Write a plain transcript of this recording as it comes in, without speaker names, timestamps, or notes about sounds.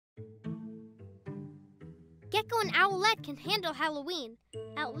Gekko and Owlette can handle Halloween,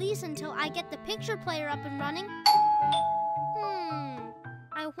 at least until I get the picture player up and running.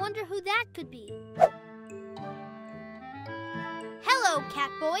 I wonder who that could be. Hello,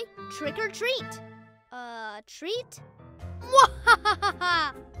 Catboy. Trick or treat? Treat?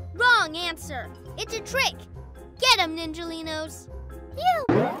 Mwahahaha! Wrong answer. It's a trick. Get him, Ninjalinos.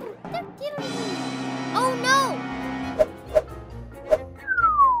 Oh no!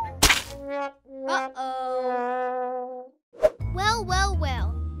 Uh-oh.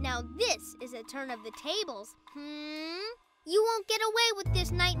 Well. Now this is a turn of the tables. You won't get away with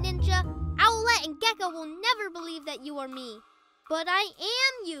this, Night Ninja. Owlette and Gekko will never believe that you are me. But I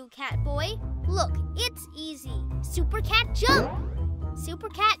am you, Catboy. Look, it's easy. Super Cat jump. Super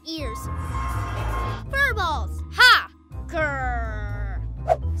Cat ears. Fur balls. Ha! Grrr.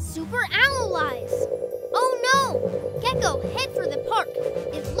 Super Owl eyes. Oh no! Gekko, head for the park.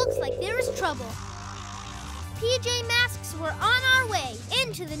 It looks like there is trouble. PJ Masks, we're on our way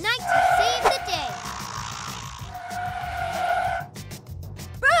into the night to save the day.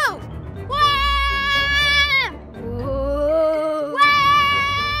 Boo! Wah! Whoa!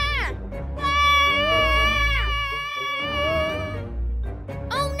 Wah! Wah!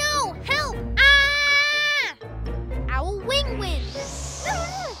 Oh no! Help! Ah! Owl wing win.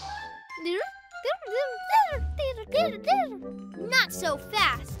 Not so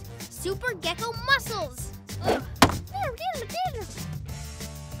fast. Super Gekko muscles.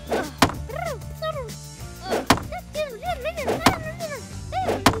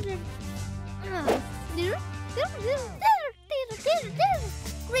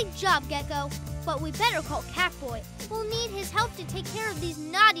 Great job, Gekko. But we better call Catboy. We'll need his help to take care of these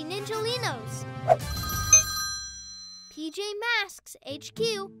naughty Ninjalinos. PJ Masks, HQ.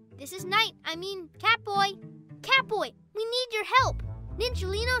 This is Catboy. Catboy, we need your help.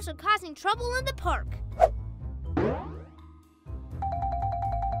 Ninjalinos are causing trouble in the park.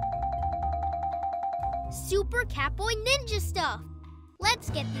 Super Catboy ninja stuff. Let's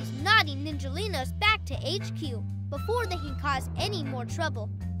get these naughty Ninjalinos back to HQ before they can cause any more trouble.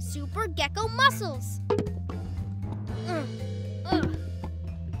 Super Gekko muscles.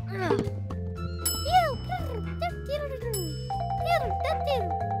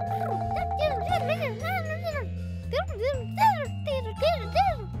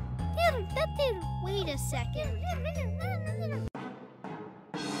 Wait a second.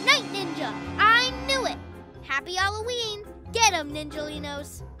 Night Ninja! I knew it! Happy Halloween! Get 'em,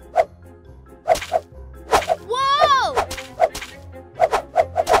 Ninjalinos! Whoa!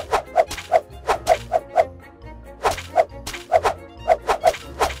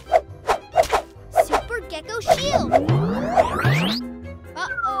 Super Gekko shield!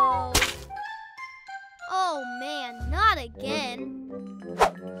 Uh-oh. Oh man, not again.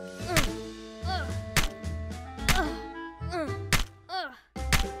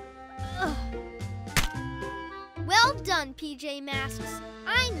 Well done, PJ Masks.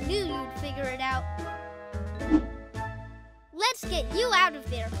 I knew you'd figure it out. Let's get you out of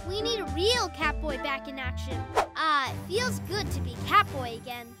there. We need a real Catboy back in action. It feels good to be Catboy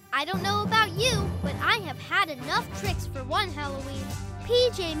again. I don't know about you, but I have had enough tricks for one Halloween.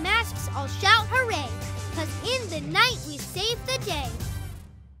 PJ Masks, I'll shout hooray, 'cause in the night we save the day.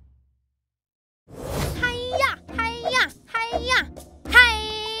 Hi-ya, hi-ya, hi-ya,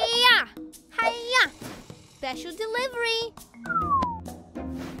 hi-ya, hi-ya. Special delivery.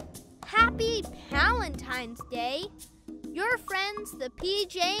 Happy Valentine's Day. Your friends, the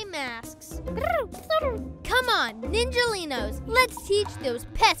PJ Masks. Come on, Ninjalinos. Let's teach those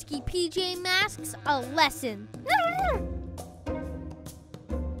pesky PJ Masks a lesson.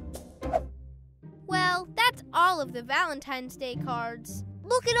 Well, that's all of the Valentine's Day cards.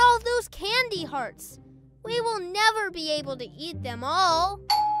 Look at all those candy hearts. We will never be able to eat them all.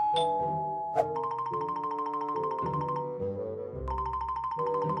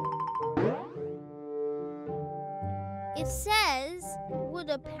 It says, would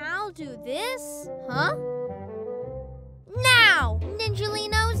a pal do this? Huh? Now!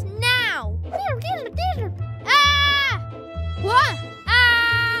 Ninjalinos, now! Ah! What?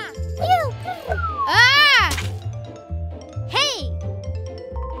 Ah! Ah! Hey!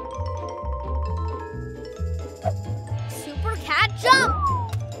 Super Cat jump!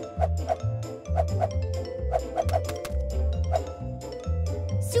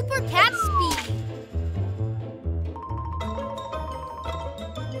 Super Cat speed!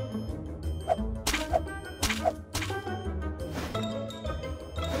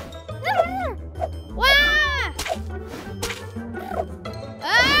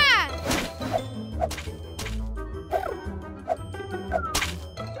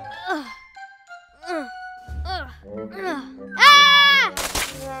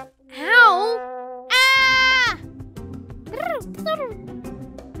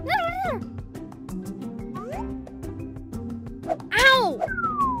 Ow!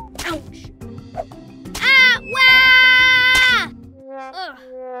 Ouch! Ah! Wah! Ugh.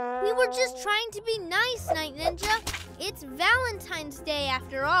 We were just trying to be nice, Night Ninja. It's Valentine's Day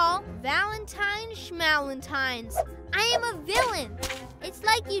after all. Valentine schmalentines. I am a villain. It's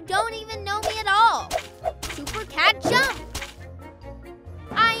like you don't even know me at all. Super Cat Jump.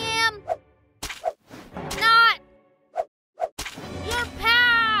 I am not your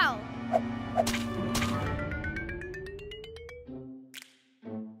pal.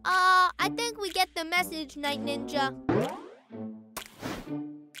 I think we get the message, Night Ninja.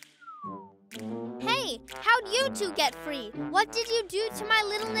 Hey, how'd you two get free? What did you do to my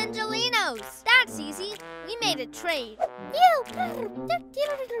little Ninjalinos? That's easy. We made a trade.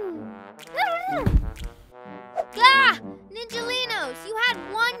 Gah! Ninjalinos, you had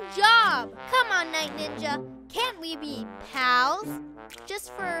one job. Come on, Night Ninja. Can't we be pals?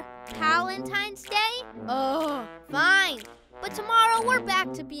 Just for Valentine's Day? Oh, fine. But tomorrow we're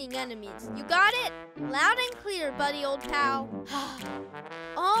back to being enemies. You got it? Loud and clear, buddy old pal.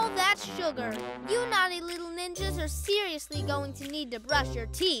 All that sugar. You naughty little ninjas are seriously going to need to brush your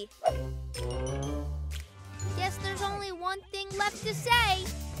teeth. Guess there's only one thing left to say.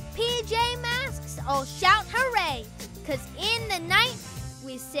 PJ Masks, all shout hooray. 'Cause in the night,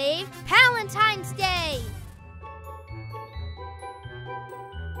 we save Valentine's Day.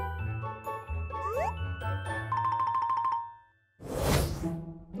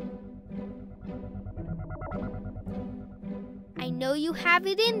 I know you have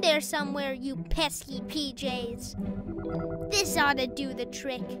it in there somewhere, you pesky PJs. This ought to do the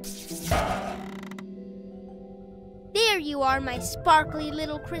trick. There you are, my sparkly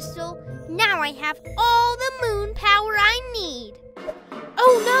little crystal. Now I have all the moon power I need.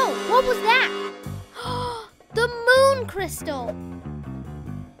 Oh no, what was that? The moon crystal.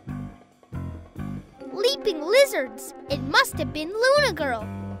 Leaping lizards. It must have been Luna Girl.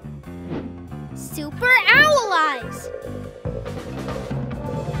 Super owl eyes.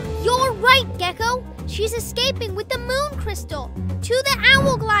 You're right, Gekko. She's escaping with the moon crystal to the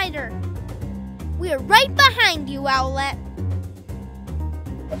owl glider. We're right behind you, Owlette.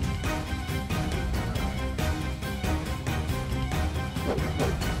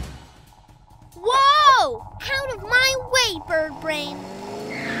 Whoa! Out of my way, bird brain.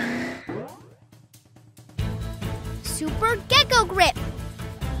 Super Gekko grip.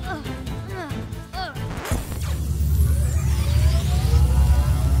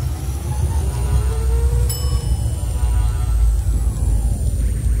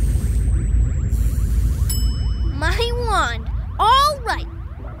 My wand. All right.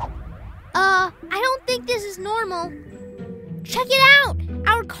 I don't think this is normal. Check it out.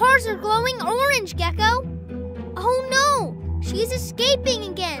 Our cars are glowing orange, Gekko. Oh no, she's escaping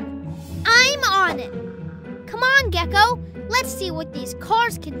again. I'm on it. Come on, Gekko. Let's see what these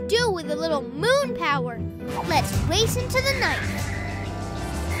cars can do with a little moon power. Let's race into the night.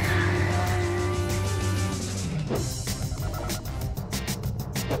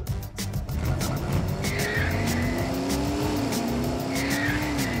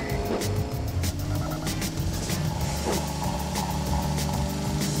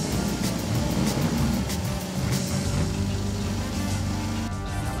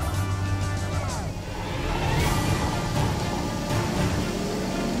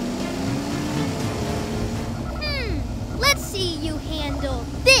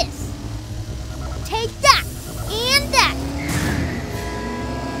 This. Take that and that.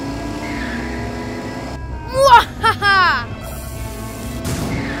 Mwahaha!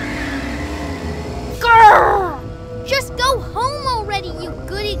 Grrr! Just go home already, you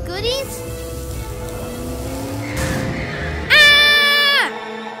goody goodies. Ah!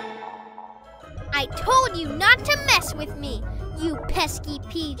 I told you not to mess with me, you pesky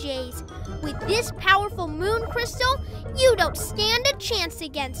PJs. With this powerful moon crystal, you don't stand a chance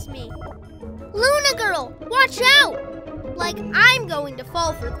against me. Luna Girl, watch out! Like I'm going to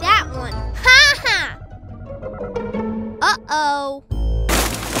fall for that one. Ha ha! Uh-oh.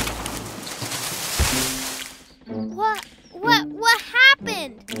 What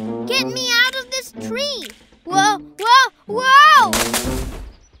happened? Get me out of this tree. Whoa!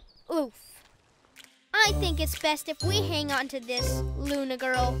 Oof. I think it's best if we hang on to this, Luna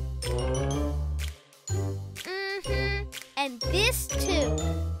Girl. And this too.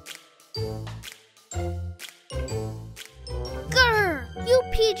 Grr! You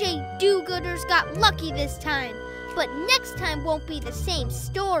PJ do-gooders got lucky this time, but next time won't be the same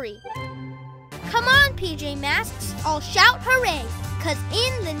story. Come on, PJ Masks, all shout hooray, 'cause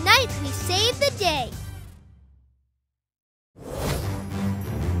in the night we save the day.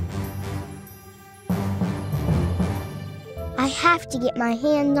 I have to get my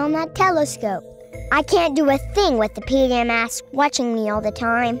hands on that telescope. I can't do a thing with the PJ Masks watching me all the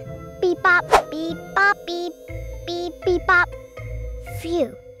time. Beep bop, beep bop, beep, beep, beep bop.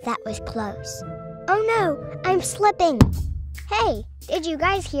 Phew, that was close. Oh no, I'm slipping. Hey, did you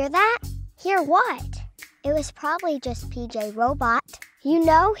guys hear that? Hear what? It was probably just PJ Robot. You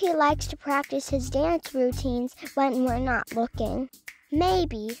know he likes to practice his dance routines when we're not looking.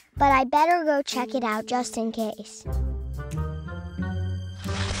 Maybe, but I better go check it out just in case.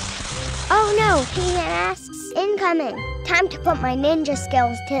 Oh no, PJ Masks, incoming. Time to put my ninja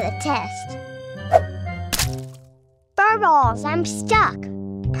skills to the test. Furballs, I'm stuck.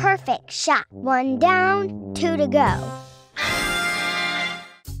 Perfect shot. 1 down, 2 to go.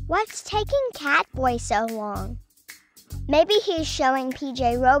 What's taking Catboy so long? Maybe he's showing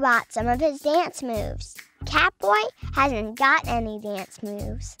PJ Robot some of his dance moves. Catboy hasn't got any dance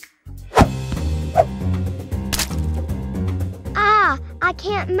moves. Ah, I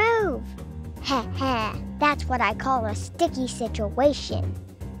can't move. Heh heh, that's what I call a sticky situation.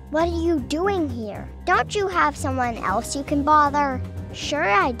 What are you doing here? Don't you have someone else you can bother? Sure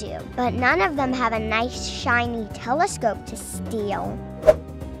I do, but none of them have a nice shiny telescope to steal.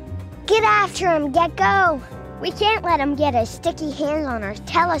 Get after him, Gekko! We can't let him get his sticky hands on our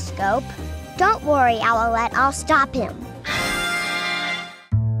telescope. Don't worry, Owlette, I'll stop him.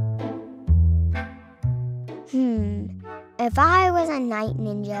 If I was a night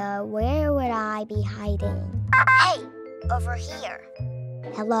ninja, where would I be hiding? Hey, over here.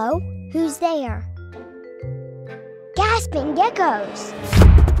 Hello? Who's there? Gasping geckos!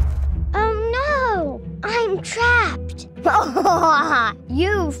 Oh no! I'm trapped!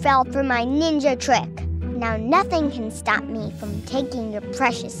 You fell for my ninja trick. Now nothing can stop me from taking your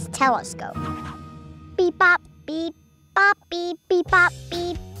precious telescope. Beep bop, beep bop, beep beep bop,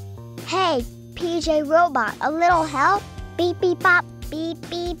 beep. Hey, PJ Robot, a little help? Beep beep bop, beep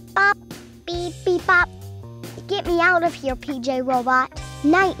beep bop, beep beep bop. Get me out of here, PJ Robot.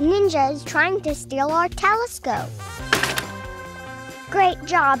 Night Ninja is trying to steal our telescope. Great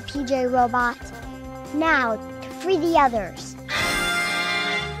job, PJ Robot. Now, to free the others.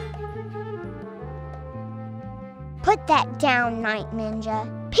 Put that down, Night Ninja.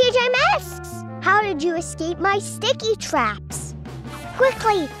 PJ Masks! How did you escape my sticky traps?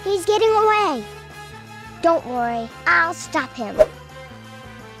 Quickly, he's getting away. Don't worry, I'll stop him.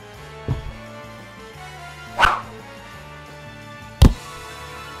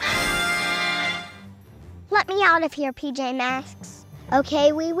 Let me out of here, PJ Masks.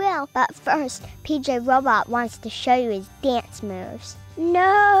 Okay, we will. But first, PJ Robot wants to show you his dance moves.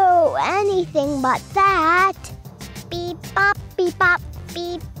 No, anything but that. Beep, bop, beep, bop,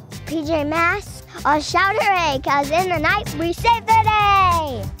 beep. PJ Masks, a shout hooray, 'cause in the night we save the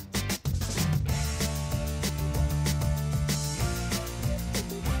day.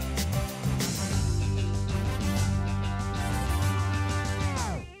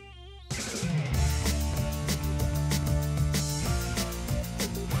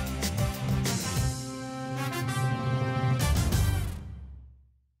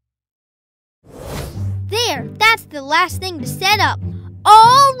 There, that's the last thing to set up.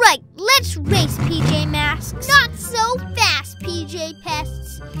 All right, let's race, PJ Masks. Not so fast, PJ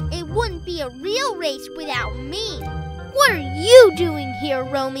Pests. It wouldn't be a real race without me. What are you doing here,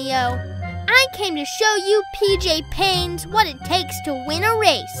 Romeo? I came to show you PJ Pains what it takes to win a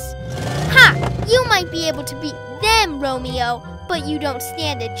race. Ha! You might be able to beat them, Romeo, but you don't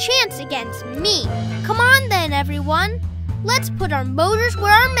stand a chance against me. Come on then, everyone. Let's put our motors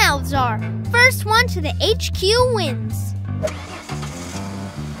where our mouths are. First one to the HQ wins.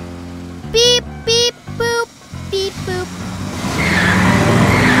 Beep, beep, boop, beep, boop.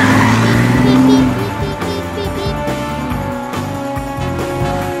 Beep, beep, beep, beep, beep, beep, beep, beep.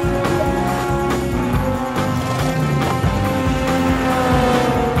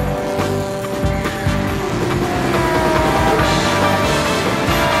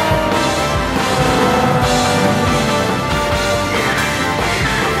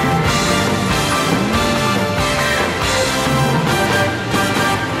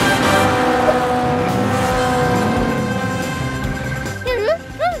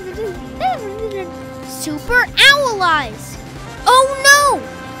 Super Owl Eyes! Oh no!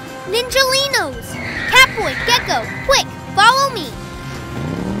 Ninjalinos! Catboy, Gekko, quick, follow me!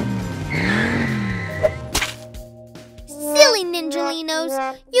 Silly Ninjalinos!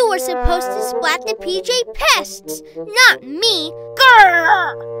 You were supposed to splat the PJ Pests, not me!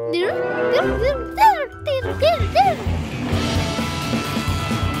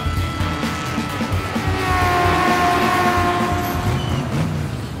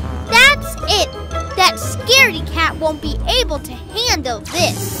 That's it! That scaredy cat won't won't be able to handle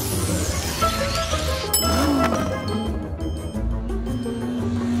this.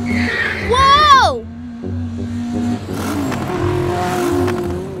 Whoa!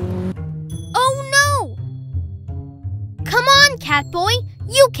 Oh no! Come on, Catboy,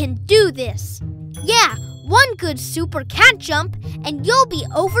 you can do this. Yeah, one good super cat jump and you'll be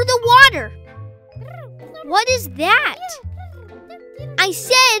over the water. What is that? I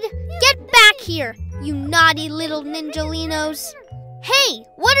said, get back here, you naughty little ninjalinos. Hey,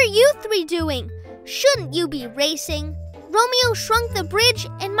 what are you three doing? Shouldn't you be racing? Romeo shrunk the bridge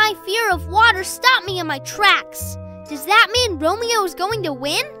and my fear of water stopped me in my tracks. Does that mean Romeo is going to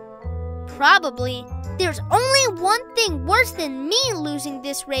win? Probably. There's only one thing worse than me losing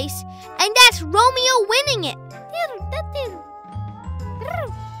this race, and that's Romeo winning it.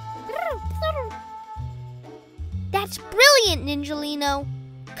 That's brilliant, Ninjalino.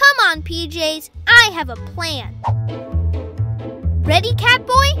 Come on, PJs, I have a plan. Ready,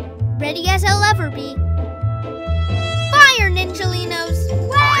 Catboy? Ready as I'll ever be. Fire, Ninjalinos!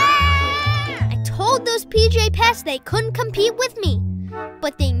 I told those PJ pests they couldn't compete with me,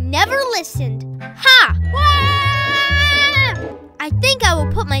 but they never listened. Ha! I think I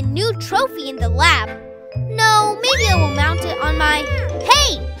will put my new trophy in the lab. No, maybe I will mount it on my...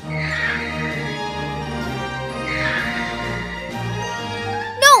 Hey!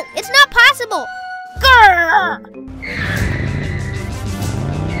 No, it's not possible! Grrr!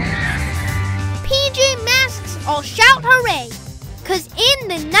 PJ Masks all shout hooray! 'Cause in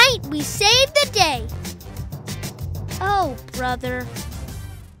the night we save the day. Oh, brother.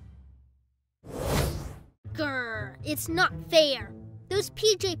 Grr, it's not fair. Those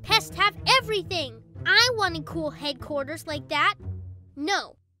PJ pests have everything. I wanted cool headquarters like that.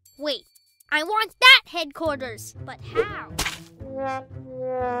 No, wait. I want that headquarters. But how?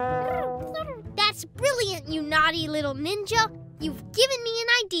 That's brilliant, you naughty little ninja. You've given me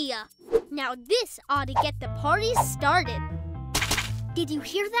an idea. Now this ought to get the party started. Did you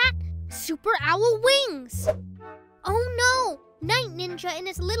hear that? Super owl wings. Oh no! Night Ninja and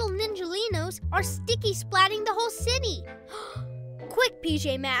his little ninjalinos are sticky splatting the whole city. Quick,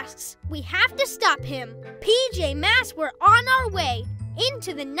 PJ Masks. We have to stop him. PJ Masks, we're on our way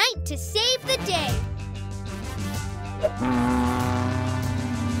into the night to save the day.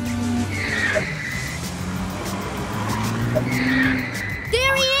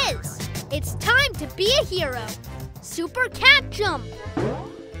 There he is. It's time to be a hero. Super cat jump.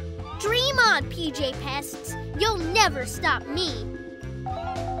 Dream on, PJ Pests. You'll never stop me.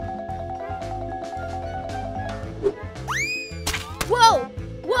 Whoa!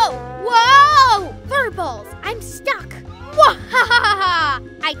 Whoa! Whoa! Furballs, I'm stuck. Wahahaha!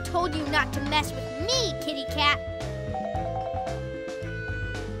 I told you not to mess with me, kitty cat.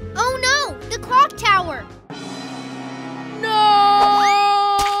 Oh no! The clock tower! No!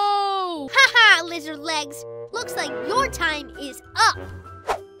 Haha, lizard legs. Looks like your time is up.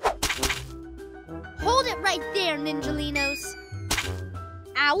 Hold it right there, Ninjalinos.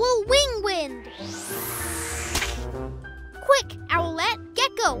 Owl Wing Wind. Quick, Owlette,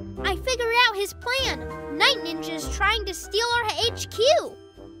 Gekko. I figured out his plan. Night Ninja's trying to steal our HQ.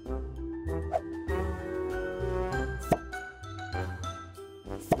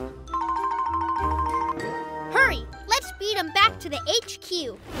 Hurry, let's beat him back to the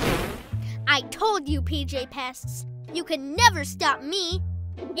HQ. I told you, PJ Pests, you can never stop me.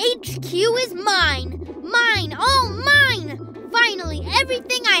 HQ is mine! Mine! All mine! Finally,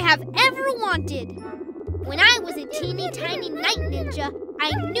 everything I have ever wanted! When I was a teeny tiny night ninja,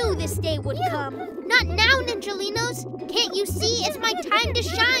 I knew this day would come. Not now, Ninjalinos! Can't you see it's my time to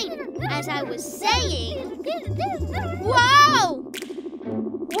shine? As I was saying... Whoa!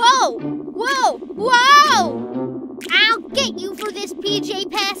 Whoa! Whoa! Whoa! I'll get you for this, PJ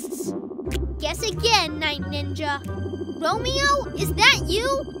Pests! Guess again, Night Ninja. Romeo, is that you?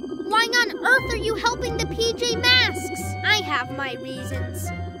 Why on earth are you helping the PJ Masks? I have my reasons.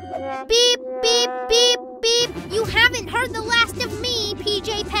 Beep, beep, beep, beep. You haven't heard the last of me,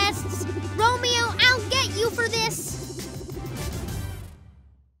 PJ Pests. Romeo, I'll get you for this.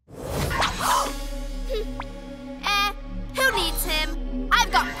 Who needs him?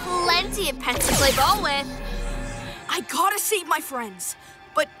 I've got plenty of pets to play ball with. I gotta save my friends.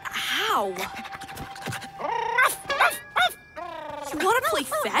 But how? You wanna play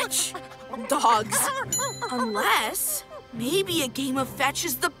fetch? Dogs. Unless, maybe a game of fetch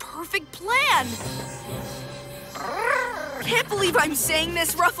is the perfect plan. Can't believe I'm saying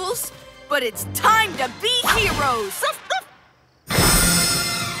this, Ruffles, but it's time to be heroes.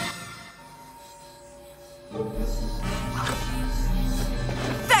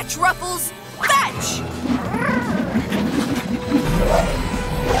 Fetch, Ruffles, fetch!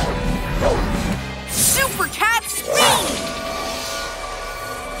 Super cat speed!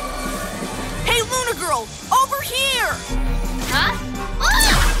 Hey, Luna Girl, over here! Huh?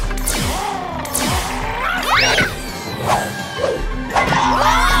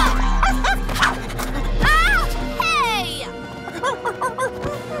 Hey!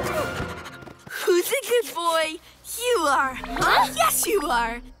 Who's a good boy? You are. Huh? Yes, you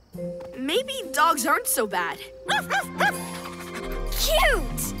are. Maybe dogs aren't so bad.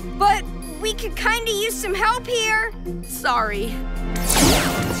 Cute! But we could kinda use some help here. Sorry.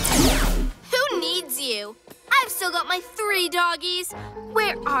 Who needs you? I've still got my 3 doggies.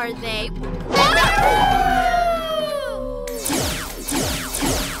 Where are they?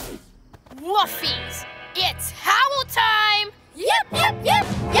 Woofies! It's howl time! Yep, yep, yep,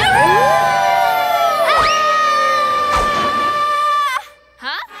 yep!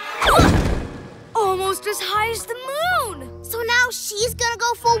 Huh? Almost as high as the moon. So now she's gonna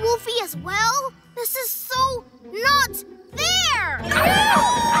go full Wolfie as well? This is so not fair!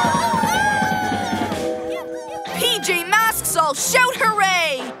 PJ Masks all shout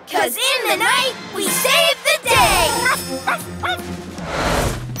hooray! 'Cause in the night, we save the day!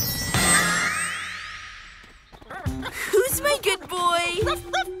 Who's my good boy?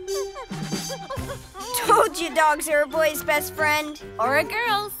 Told you dogs are a boy's best friend. Or a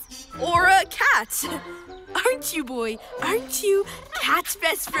girl's. Or a cat? Aren't you, boy? Aren't you cat's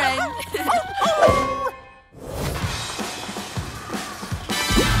best friend?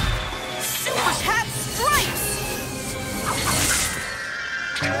 Super cat stripes!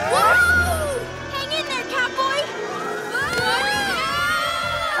 Whoa! Hang in there, Catboy!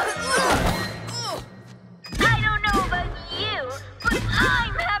 I don't know about you, but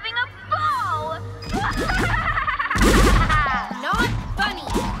I'm having a ball! Not funny.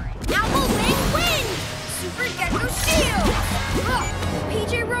 Now we'll win! Super Gekko shield!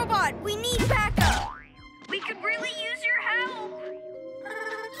 PJ Robot, we need backup. We could really use your help!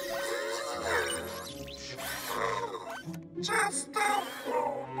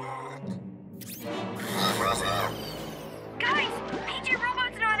 Guys, PJ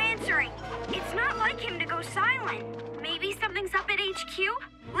Robot's not answering. It's not like him to go silent. Maybe something's up at HQ?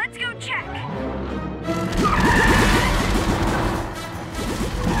 Let's go check.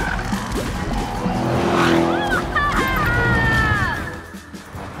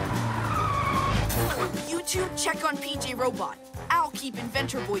 You two check on PJ Robot. I'll keep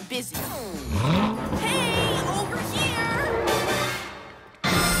Inventor Boy busy. Hey, over here!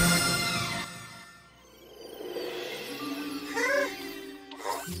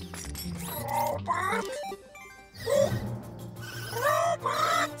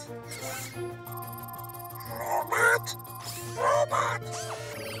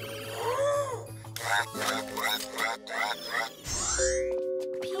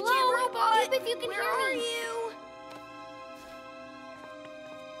 Hello, Robot. If you can hear me.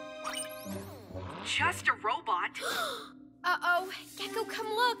 Just a robot? Uh-oh. Gekko, come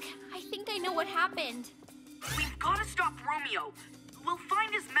look. I think I know what happened. We've got to stop Romeo. We'll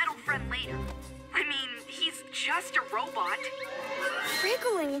find his metal friend later. I mean, he's just a robot.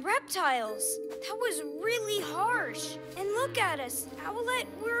 Wriggling reptiles. That was really harsh. And look at us. Owlette,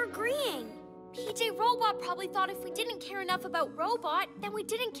 we're agreeing. PJ Robot probably thought if we didn't care enough about Robot, then we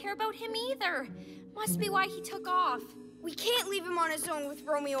didn't care about him either. Must be why he took off. We can't leave him on his own with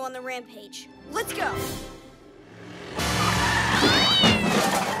Romeo on the rampage. Let's go.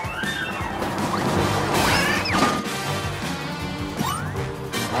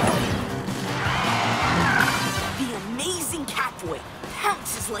 The amazing Catboy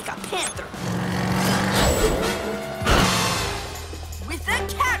pounces like a panther. With a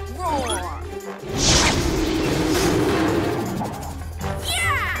cat roar!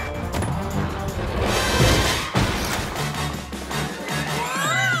 Yeah!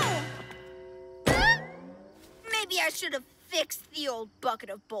 Maybe I should have fixed the old bucket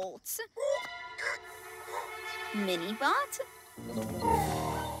of bolts. Mini-bot?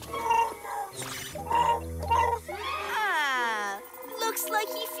 Ah, looks like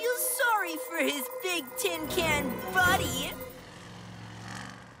he feels sorry for his big tin can buddy.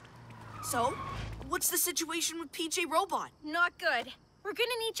 So, what's the situation with PJ Robot? Not good. We're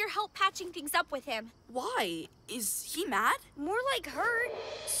gonna need your help patching things up with him. Why? Is he mad? More like hurt.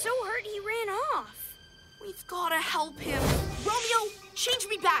 So hurt he ran off. We've gotta help him. Romeo, change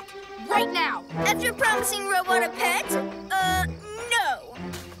me back, right now. After promising Robot a pet? No.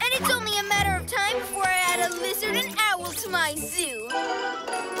 And it's only a matter of time before I add a lizard and owl to my zoo.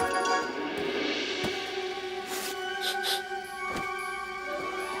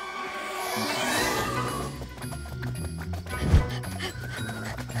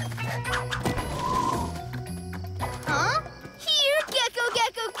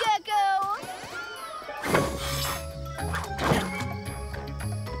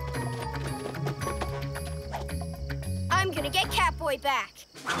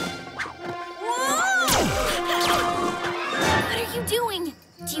 back. Whoa! What are you doing?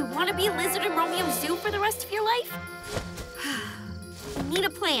 Do you want to be a lizard in Romeo's zoo for the rest of your life? We need a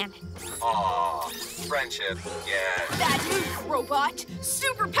plan. Aw, friendship, yeah. Bad move, robot.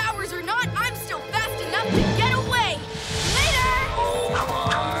 Superpowers or not, I'm still fast enough to get away. Later! Oh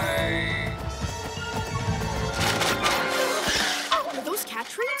my. Are those cat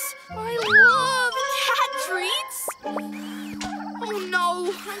treats? I love cat treats. Oh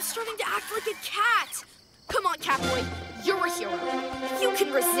no, I'm starting to act like a cat. Come on, Catboy, you're a hero. You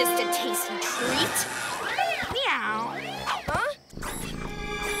can resist a tasty treat. Meow. Huh?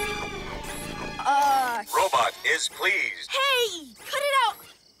 Robot is pleased. Hey, cut it out.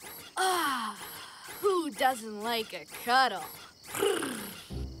 Who doesn't like a cuddle?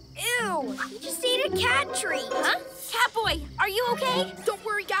 Ew, you just ate a cat treat. Huh? Catboy, are you okay? Don't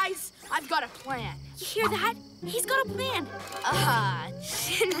worry, guys. I've got a plan. You hear that? He's got a plan.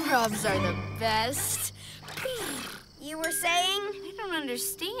 Chin rubs are the best. You were saying? I don't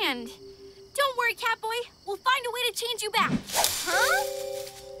understand. Don't worry, Catboy. We'll find a way to change you back. Huh?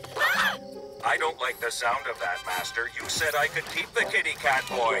 Ah! I don't like the sound of that, Master. You said I could keep the kitty cat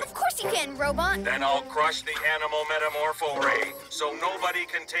boy. Of course you can, robot. Then I'll crush the animal metamorpho ray, so nobody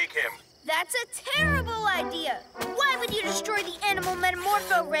can take him. That's a terrible idea. Why would you destroy the animal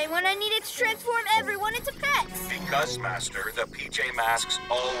metamorpho ray when I needed to transform everyone into pets? Because, Master, the PJ Masks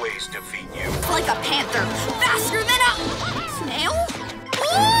always defeat you. Like a panther, faster than a snail?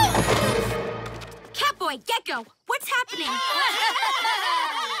 Catboy, Gekko, what's happening?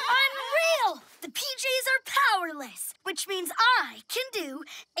 Unreal! The PJs are powerless, which means I can do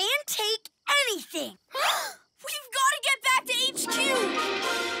and take anything. We've got to get back to HQ!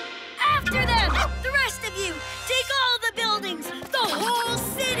 After them! The rest of you! Take all the buildings! The whole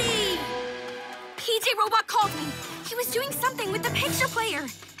city! PJ Robot called me. He was doing something with the picture player.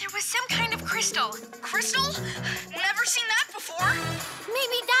 There was some kind of crystal. Crystal? Never seen that before.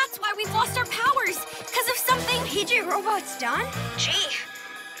 Maybe that's why we've lost our powers. Because of something PJ Robot's done? Gee,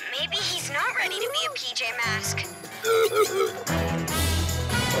 maybe he's not ready to be a PJ Mask.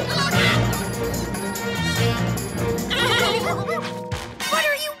 What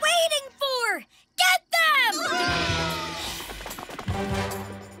are you waiting for? Get them!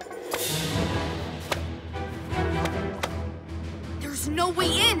 There's no way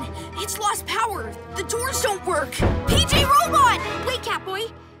in. It's lost power. The doors don't work. PJ Robot! Wait,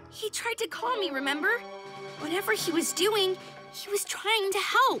 Catboy. He tried to call me, remember? Whatever he was doing, he was trying to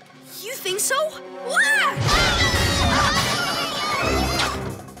help. You think so?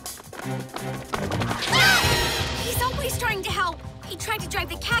 He's always trying to help. He tried to drive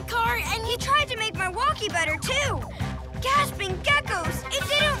the cat car, and He tried to make my walkie better, too. Gasping geckos, it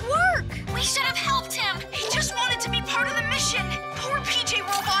didn't work. We should have helped him. He just wanted to be part of the mission. Poor PJ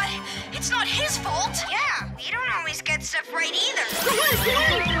Robot. It's not his fault. Yeah, you don't always get stuff right either.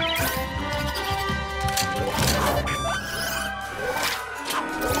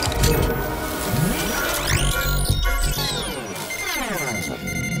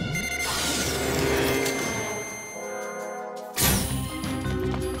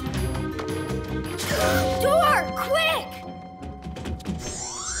 Door, quick!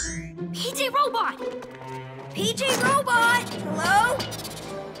 PJ Robot! PJ Robot! Hello?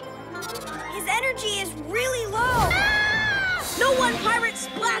 His energy is really low. No one pirate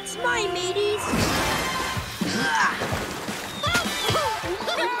splats my mateys.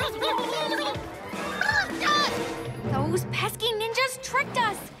 Those pesky ninjas tricked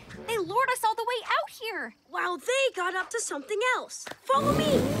us. They lured us all the way out here. Well, they got up to something else. Follow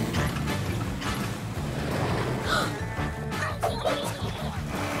me.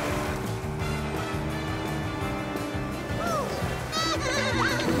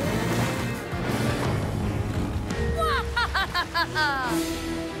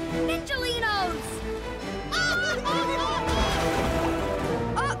 Ninjalinos!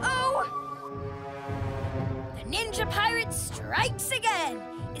 Uh-oh! The Ninja Pirate strikes again!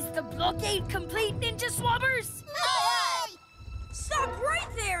 Is the blockade complete, Ninja Swabbers? Stop right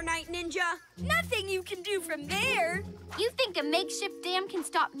there, Night Ninja! Nothing you can do from there! You think a makeshift dam can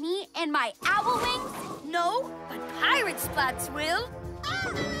stop me and my owl wings? No, but pirate splats will.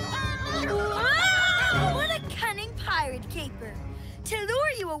 What a cunning pirate caper! To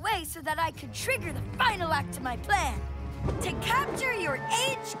lure you away so that I could trigger the final act of my plan. To capture your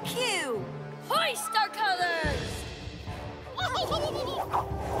HQ! Hoist our colors!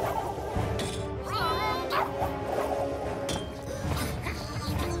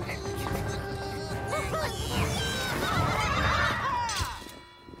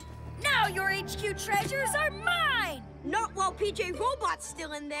 Now your HQ treasures are mine! Not while PJ Robot's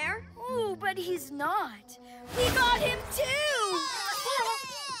still in there. Ooh, but he's not. We got him too!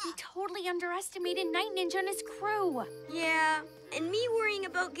 We totally underestimated Night Ninja and his crew. Yeah, and me worrying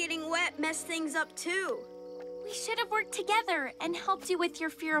about getting wet messed things up too. We should have worked together and helped you with your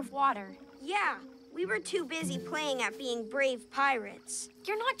fear of water. Yeah, we were too busy playing at being brave pirates.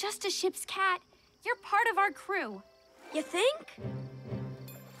 You're not just a ship's cat. You're part of our crew. You think?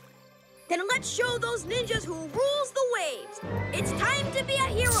 Then let's show those ninjas who rules the waves. It's time to be a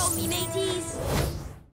hero!